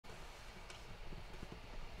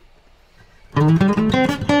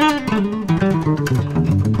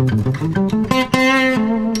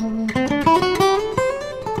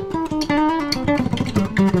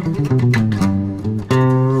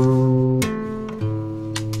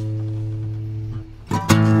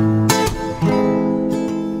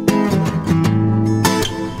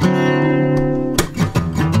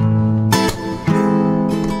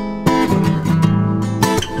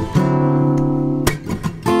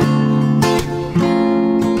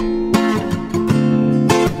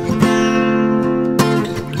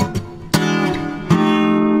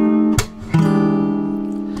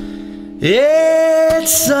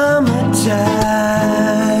It's summertime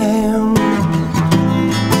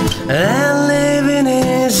and living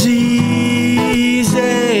is easy.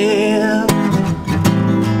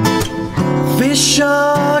 Fish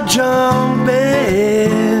are jumping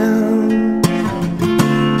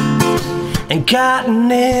and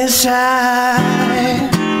cotton is high.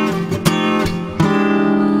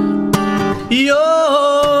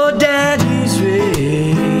 Your daddy's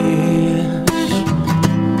rich,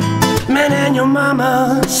 man, and your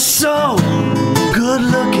mama so good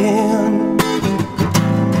looking.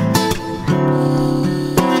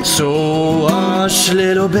 So hush,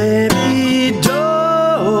 little baby,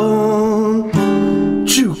 don't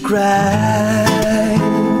you cry.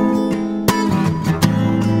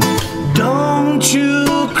 Don't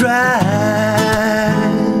you cry.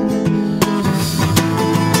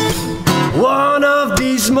 One of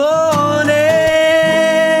these mornings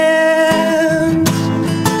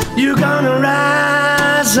you're gonna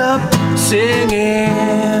rise up singing.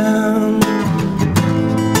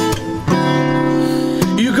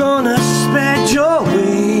 You're gonna spread your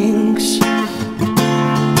wings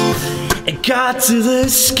and cut to the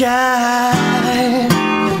sky.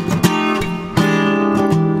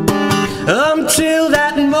 Until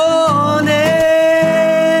that morning,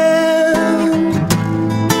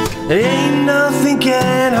 ain't nothing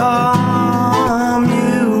can harm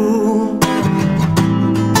you.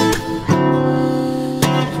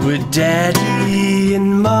 With daddy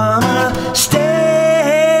and mama standing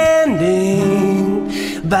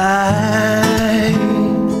by,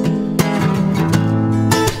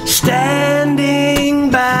 standing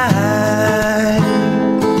by.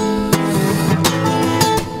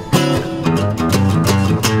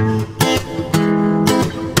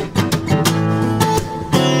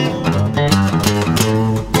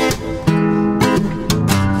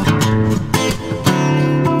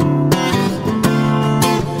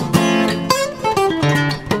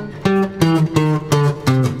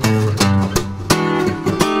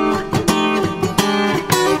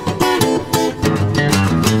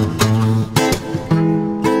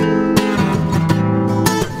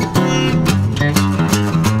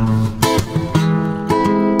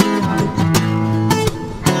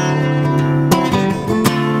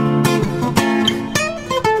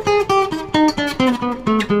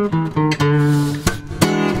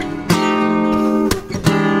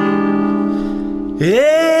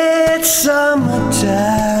 It's summertime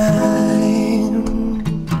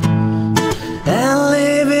and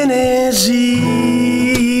living is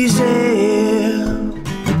easy.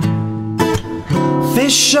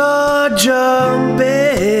 Fish are jumping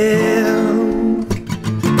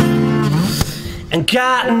and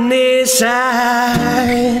cotton is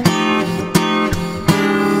high.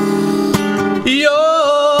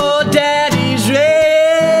 Your daddy's rich,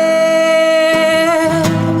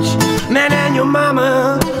 man, and your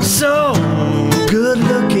mama so good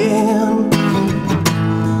looking.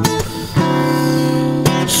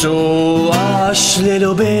 So hush,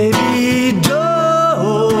 little baby,